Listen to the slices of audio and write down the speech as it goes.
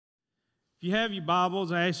If you have your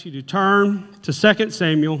Bibles, I ask you to turn to 2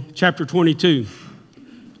 Samuel chapter 22.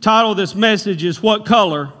 The title of this message is, What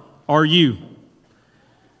Color Are You?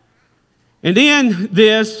 And in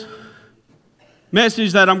this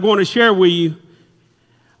message that I'm going to share with you,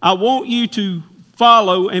 I want you to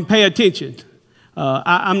follow and pay attention.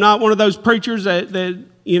 I'm not one of those preachers that,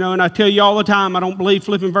 and I tell you all the time, I don't believe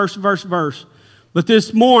flipping verse to verse to verse. But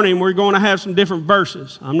this morning, we're going to have some different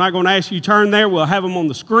verses. I'm not going to ask you to turn there. We'll have them on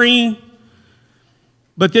the screen.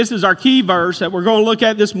 But this is our key verse that we're going to look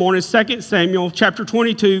at this morning, 2 Samuel chapter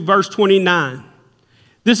 22, verse 29.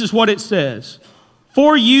 This is what it says.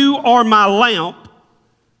 For you are my lamp,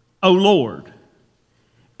 O Lord,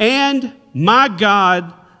 and my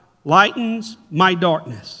God lightens my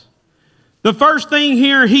darkness. The first thing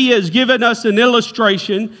here, he has given us an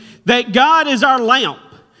illustration that God is our lamp.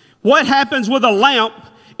 What happens with a lamp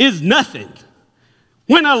is nothing.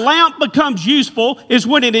 When a lamp becomes useful is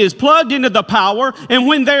when it is plugged into the power and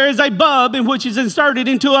when there is a bulb in which is inserted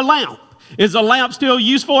into a lamp. Is a lamp still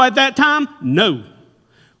useful at that time? No.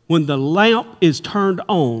 When the lamp is turned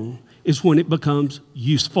on is when it becomes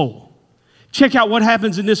useful. Check out what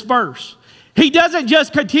happens in this verse. He doesn't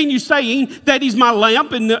just continue saying that he's my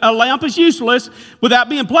lamp and a lamp is useless without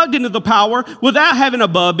being plugged into the power, without having a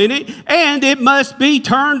bulb in it, and it must be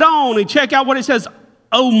turned on. And check out what it says.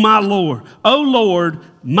 Oh, my Lord, oh, Lord,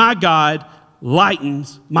 my God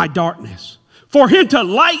lightens my darkness. For him to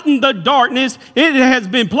lighten the darkness, it has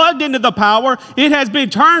been plugged into the power. It has been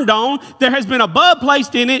turned on. There has been a bulb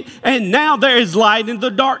placed in it, and now there is light in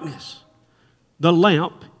the darkness. The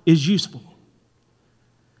lamp is useful.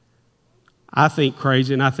 I think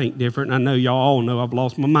crazy and I think different. And I know y'all all know I've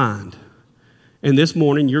lost my mind. And this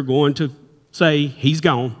morning you're going to say, he's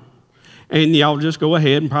gone. And y'all just go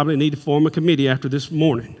ahead and probably need to form a committee after this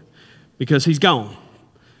morning because he's gone.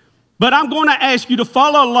 But I'm going to ask you to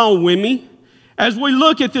follow along with me as we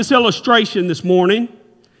look at this illustration this morning.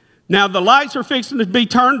 Now, the lights are fixing to be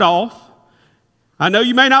turned off. I know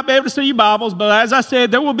you may not be able to see your Bibles, but as I said,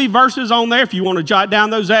 there will be verses on there. If you want to jot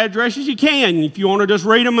down those addresses, you can. If you want to just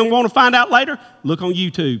read them and want to find out later, look on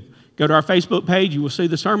YouTube. Go to our Facebook page. You will see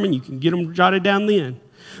the sermon. You can get them jotted down then.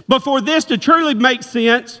 But for this to truly make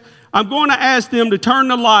sense, I'm going to ask them to turn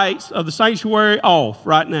the lights of the sanctuary off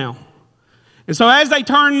right now. And so as they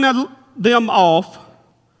turn them off,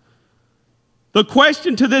 the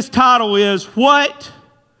question to this title is, what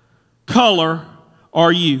color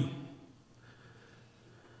are you?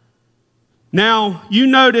 Now, you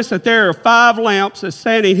notice that there are 5 lamps that's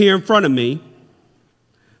standing here in front of me.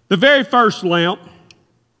 The very first lamp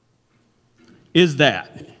is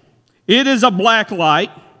that. It is a black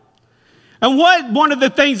light. And one of the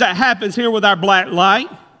things that happens here with our black light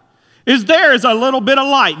is there is a little bit of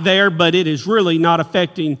light there, but it is really not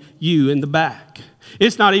affecting you in the back.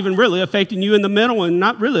 It's not even really affecting you in the middle and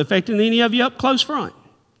not really affecting any of you up close front.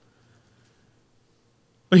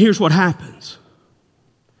 But here's what happens.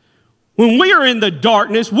 When we are in the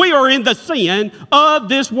darkness, we are in the sin of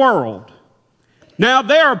this world. Now,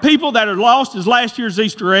 there are people that are lost as last year's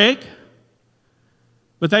Easter egg,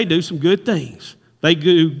 but they do some good things. They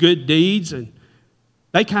do good deeds, and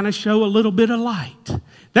they kind of show a little bit of light.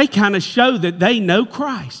 They kind of show that they know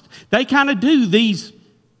Christ. They kind of do these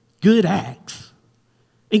good acts.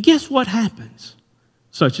 And guess what happens?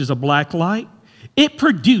 Such as a black light, it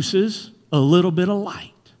produces a little bit of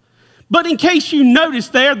light. But in case you notice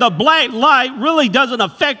there, the black light really doesn't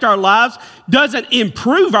affect our lives, doesn't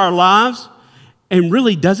improve our lives, and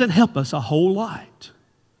really doesn't help us a whole lot.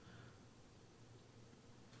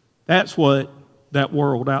 That's what that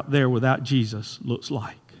world out there without Jesus looks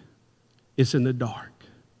like. It's in the dark.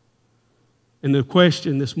 And the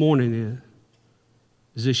question this morning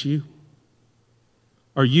is this you?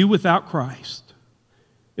 Are you without Christ?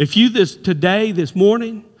 If you this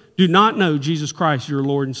morning, do not know Jesus Christ, your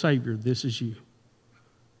Lord and Savior, this is you.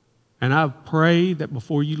 And I pray that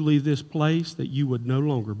before you leave this place, that you would no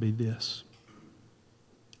longer be this.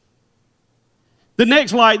 The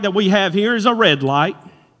next light that we have here is a red light.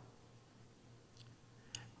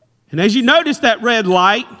 And as you notice that red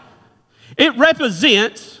light, it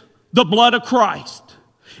represents the blood of Christ.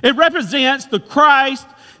 It represents the Christ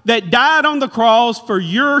that died on the cross for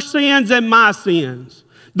your sins and my sins.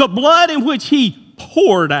 The blood in which he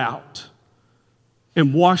poured out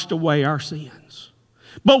and washed away our sins.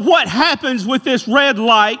 But what happens with this red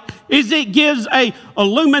light is it gives an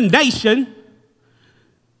illumination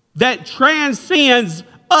that transcends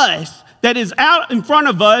us, that is out in front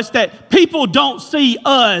of us, that people don't see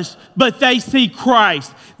us, but they see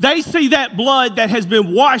Christ. They see that blood that has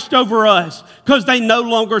been washed over us because they no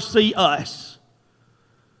longer see us.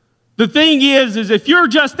 The thing is if you're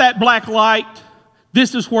just that black light,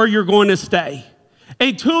 this is where you're going to stay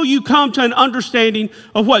until you come to an understanding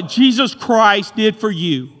of what Jesus Christ did for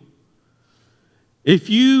you. If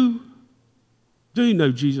you do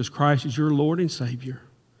know Jesus Christ as your Lord and Savior,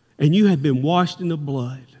 and you have been washed in the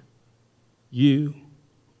blood, you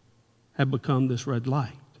have become this red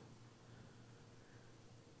light.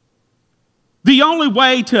 The only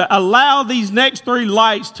way to allow these next three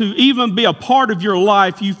lights to even be a part of your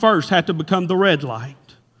life, you first have to become the red light.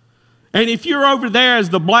 And if you're over there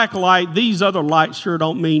as the black light, these other lights sure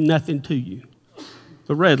don't mean nothing to you.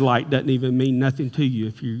 The red light doesn't even mean nothing to you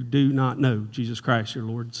if you do not know Jesus Christ, your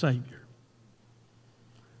Lord and Savior.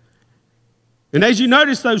 And as you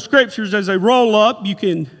notice those scriptures, as they roll up,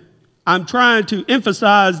 I'm trying to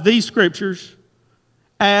emphasize these scriptures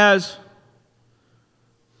as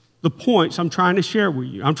the points I'm trying to share with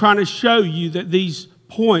you. I'm trying to show you that these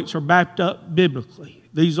points are backed up biblically.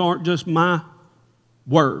 These aren't just my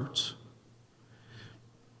words.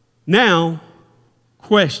 Now,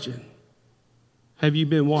 question. Have you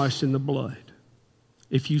been washed in the blood?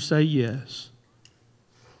 If you say yes,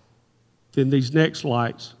 then these next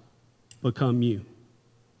lights become you.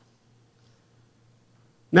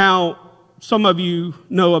 Now, some of you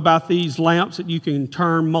know about these lamps that you can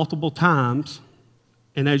turn multiple times,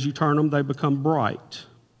 and as you turn them, they become bright.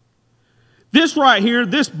 This right here,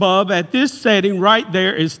 this bulb at this setting right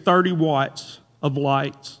there is 30 watts of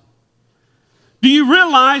lights. Do you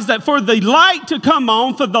realize that for the light to come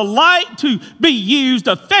on, for the light to be used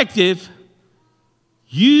effective,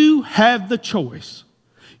 you have the choice.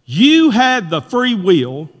 You have the free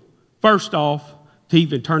will, first off, to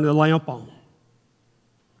even turn the lamp on.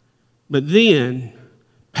 But then,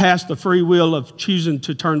 past the free will of choosing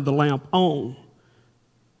to turn the lamp on,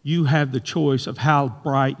 you have the choice of how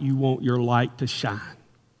bright you want your light to shine.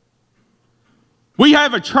 We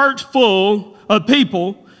have a church full of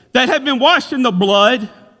people that have been washed in the blood.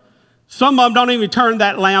 Some of them don't even turn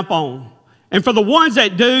that lamp on. And for the ones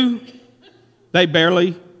that do, they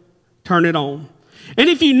barely turn it on. And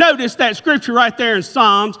if you notice that scripture right there in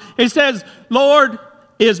Psalms, it says, Lord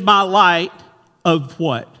is my light of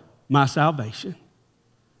what? My salvation.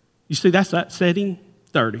 You see, that's that setting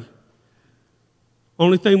 30.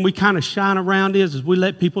 Only thing we kind of shine around is we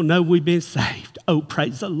let people know we've been saved. Oh,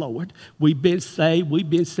 praise the Lord. We've been saved. We've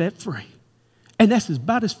been set free. And that's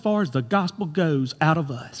about as far as the gospel goes out of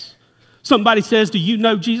us. Somebody says, do you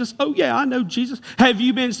know Jesus? Oh, yeah, I know Jesus. Have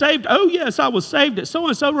you been saved? Oh, yes, I was saved at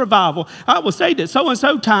so-and-so revival. I was saved at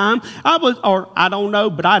so-and-so time. I don't know,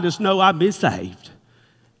 but I just know I've been saved.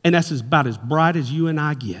 And that's about as bright as you and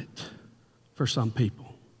I get for some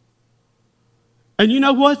people. And you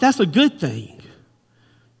know what? That's a good thing.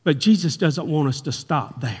 But Jesus doesn't want us to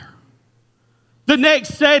stop there. The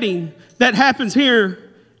next setting that happens here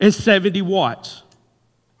is 70 watts.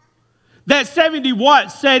 That 70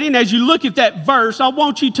 watt setting, as you look at that verse, I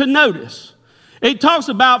want you to notice. It talks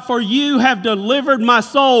about, for you have delivered my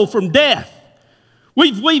soul from death.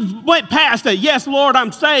 We've went past that. Yes, Lord,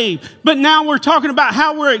 I'm saved. But now we're talking about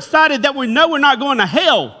how we're excited that we know we're not going to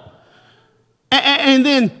hell. And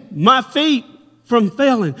then my feet from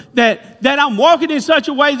failing, that I'm walking in such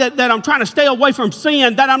a way that I'm trying to stay away from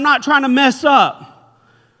sin, that I'm not trying to mess up.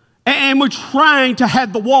 And we're trying to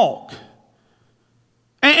have the walk.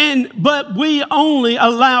 But we only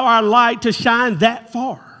allow our light to shine that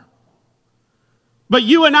far. But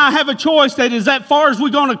you and I have a choice that is that far as we're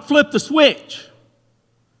going to flip the switch.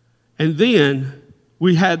 And then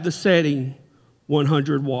we had the setting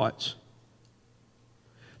 100 watts.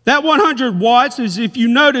 That 100 watts is, if you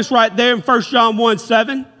notice right there in 1 John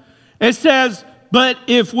 1:7, it says, but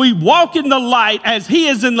if we walk in the light as he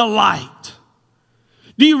is in the light.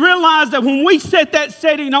 Do you realize that when we set that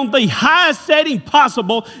setting on the highest setting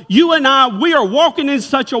possible, you and I, we are walking in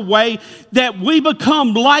such a way that we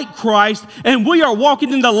become like Christ, and we are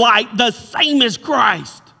walking in the light the same as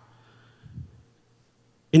Christ.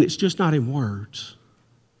 And it's just not in words,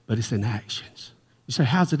 but it's in actions. You say,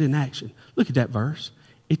 how's it in action? Look at that verse.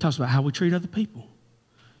 It talks about how we treat other people.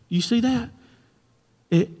 You see that?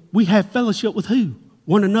 We have fellowship with who?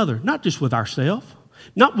 One another, not just with ourselves,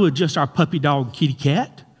 not with just our puppy dog and kitty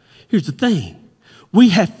cat. Here's the thing. We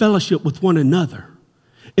have fellowship with one another.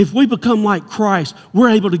 If we become like Christ, we're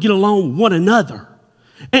able to get along with one another.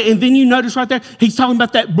 And then you notice right there, he's talking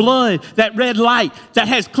about that blood, that red light that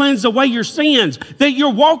has cleansed away your sins, that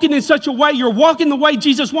you're walking in such a way, you're walking the way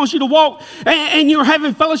Jesus wants you to walk, and you're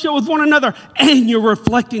having fellowship with one another, and you're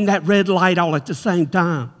reflecting that red light all at the same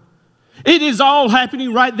time. It is all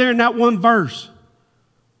happening right there in that one verse.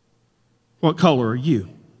 What color are you?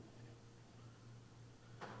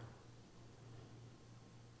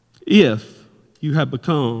 If you have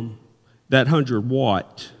become that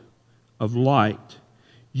 100-watt of light,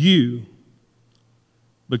 you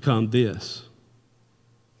become this,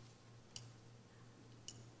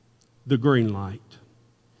 the green light.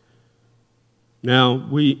 Now,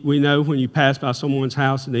 we know when you pass by someone's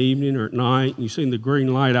house in the evening or at night and you see the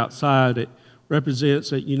green light outside, it represents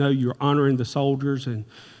that you know you're honoring the soldiers and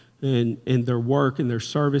their work and their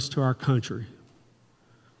service to our country.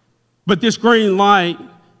 But this green light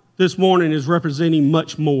this morning is representing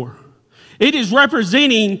much more. It is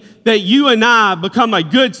representing that you and I become a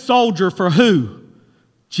good soldier for who?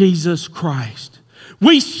 Jesus Christ.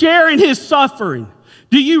 We share in his suffering.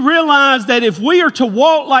 Do you realize that if we are to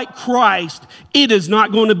walk like Christ, it is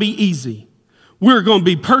not going to be easy? We're going to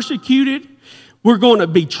be persecuted. We're going to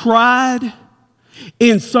be tried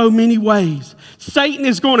in so many ways. Satan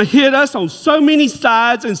is going to hit us on so many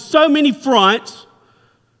sides and so many fronts,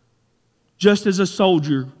 just as a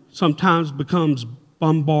soldier sometimes becomes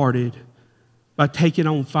bombarded by taking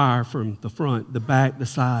on fire from the front, the back, the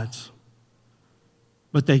sides.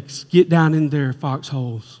 But they get down in their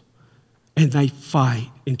foxholes and they fight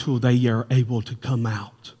until they are able to come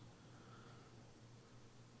out.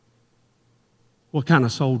 What kind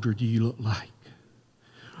of soldier do you look like?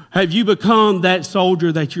 Have you become that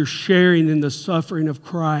soldier that you're sharing in the suffering of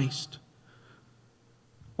Christ?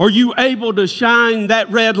 Are you able to shine that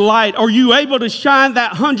red light? Are you able to shine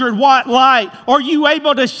that 100-watt light? Are you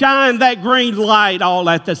able to shine that green light all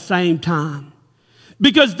at the same time?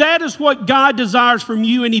 Because that is what God desires from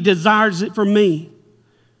you, and he desires it from me.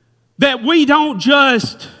 That we don't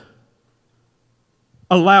just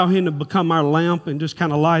allow him to become our lamp and just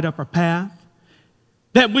kind of light up our path.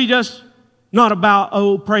 That we just, not about,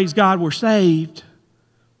 oh, praise God, we're saved,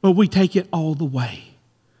 but we take it all the way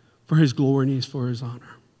for his glory and for his honor.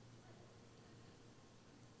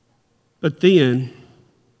 But then,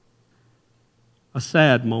 a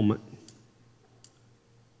sad moment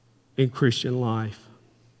in Christian life.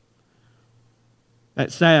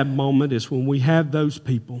 That sad moment is when we have those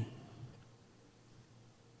people.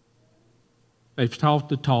 They've taught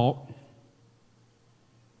the talk.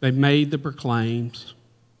 They've made the proclaims.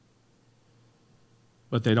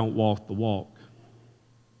 But they don't walk the walk.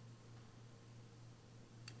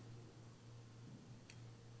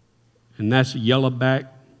 And that's yellowback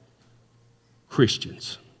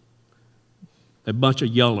Christians. A bunch of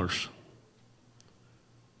yellers.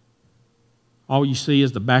 All you see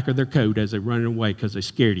is the back of their coat as they're running away because they're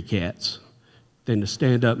scaredy cats, than to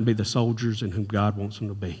stand up and be the soldiers in whom God wants them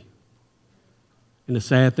to be. And the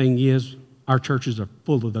sad thing is, our churches are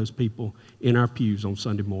full of those people in our pews on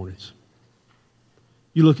Sunday mornings.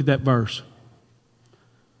 You look at that verse.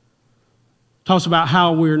 Talks about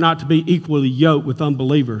how we're not to be equally yoked with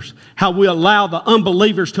unbelievers. How we allow the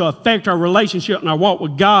unbelievers to affect our relationship and our walk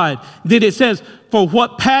with God. Then it says, for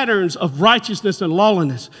what patterns of righteousness and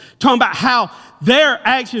lawlessness. Talking about how their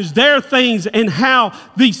actions, their things, and how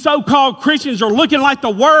these so-called Christians are looking like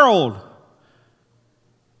the world.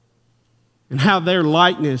 And how their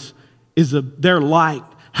likeness is their light.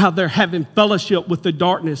 How they're having fellowship with the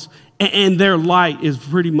darkness. And their light is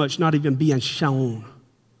pretty much not even being shown.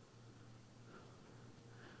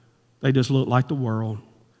 They just look like the world,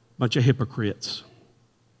 bunch of hypocrites.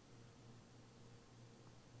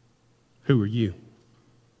 Who are you?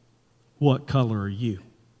 What color are you?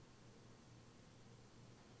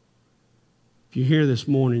 If you're here this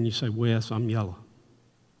morning, you say, Wes, I'm yellow.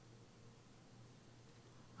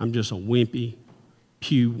 I'm just a wimpy,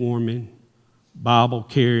 pew-warming,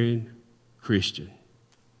 Bible-carrying Christian.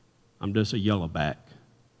 I'm just a yellowback.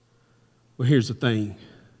 Well, here's the thing.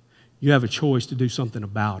 You have a choice to do something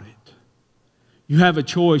about it. You have a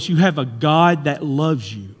choice. You have a God that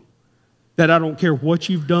loves you. That I don't care what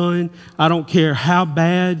you've done. I don't care how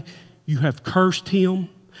bad you have cursed him.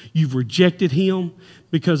 You've rejected him.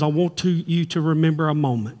 Because I want you to remember a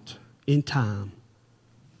moment in time.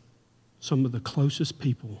 Some of the closest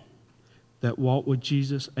people that walked with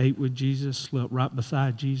Jesus, ate with Jesus, slept right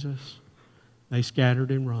beside Jesus, they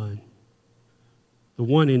scattered and run. The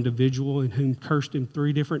one individual in whom cursed him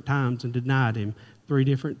 3 different times and denied him 3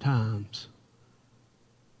 different times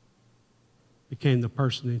became the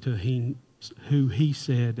person who he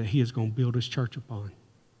said that he is going to build his church upon.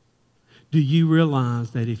 Do you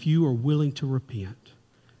realize that if you are willing to repent,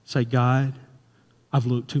 say, God, I've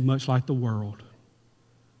looked too much like the world.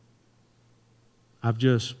 I've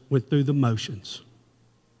just went through the motions.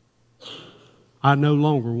 I no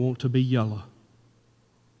longer want to be yellow.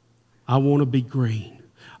 I want to be green.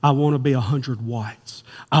 I want to be 100 watts.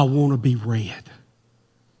 I want to be red.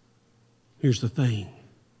 Here's the thing.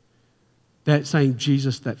 That same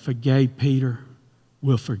Jesus that forgave Peter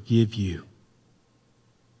will forgive you.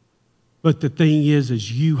 But the thing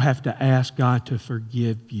is you have to ask God to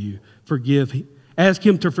forgive you. Ask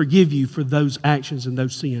Him to forgive you for those actions and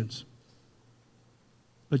those sins.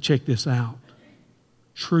 But check this out.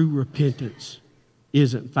 True repentance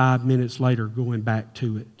isn't 5 minutes later going back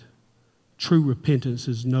to it. True repentance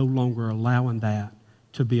is no longer allowing that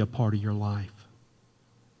to be a part of your life.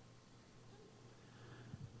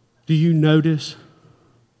 Do you notice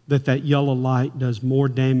that yellow light does more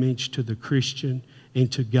damage to the Christian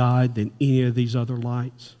and to God than any of these other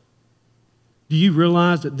lights? Do you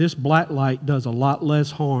realize that this black light does a lot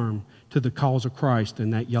less harm to the cause of Christ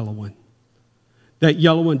than that yellow one? That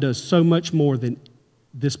yellow one does so much more than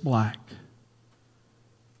this black.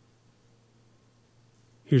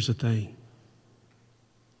 Here's the thing.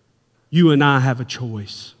 You and I have a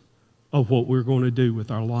choice of what we're going to do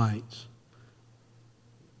with our lights.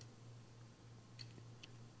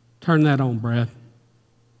 Turn that on, Brad.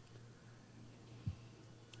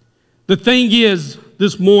 The thing is,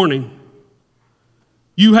 this morning,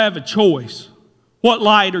 you have a choice. What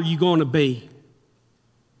light are you going to be?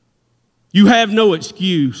 You have no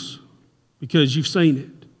excuse because you've seen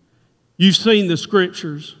it. You've seen the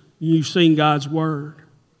Scriptures. You've seen God's Word.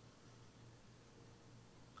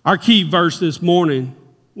 Our key verse this morning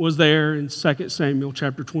was there in 2 Samuel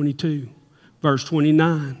chapter 22, verse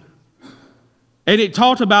 29. And it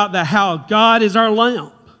talked about how God is our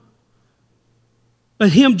lamp. But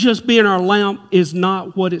Him just being our lamp is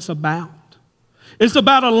not what it's about. It's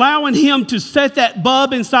about allowing Him to set that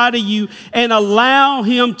bulb inside of you and allow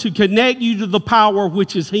Him to connect you to the power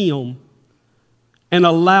which is Him and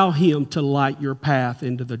allow Him to light your path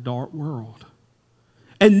into the dark world.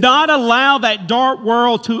 And not allow that dark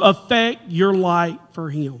world to affect your light for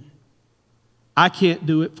Him. I can't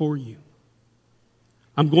do it for you.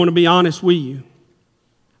 I'm going to be honest with you.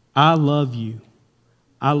 I love you.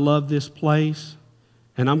 I love this place.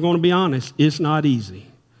 And I'm going to be honest, it's not easy,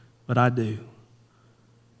 but I do.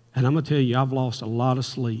 And I'm going to tell you, I've lost a lot of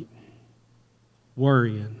sleep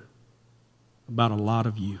worrying about a lot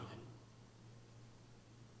of you.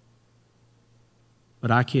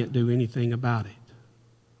 But I can't do anything about it.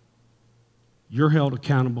 You're held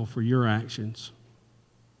accountable for your actions.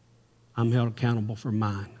 I'm held accountable for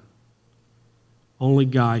mine. Only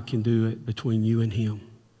God can do it between you and Him.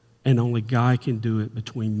 And only God can do it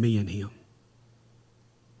between me and Him.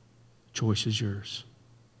 Choice is yours.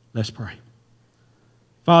 Let's pray.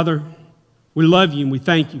 Father, we love you and we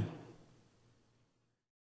thank you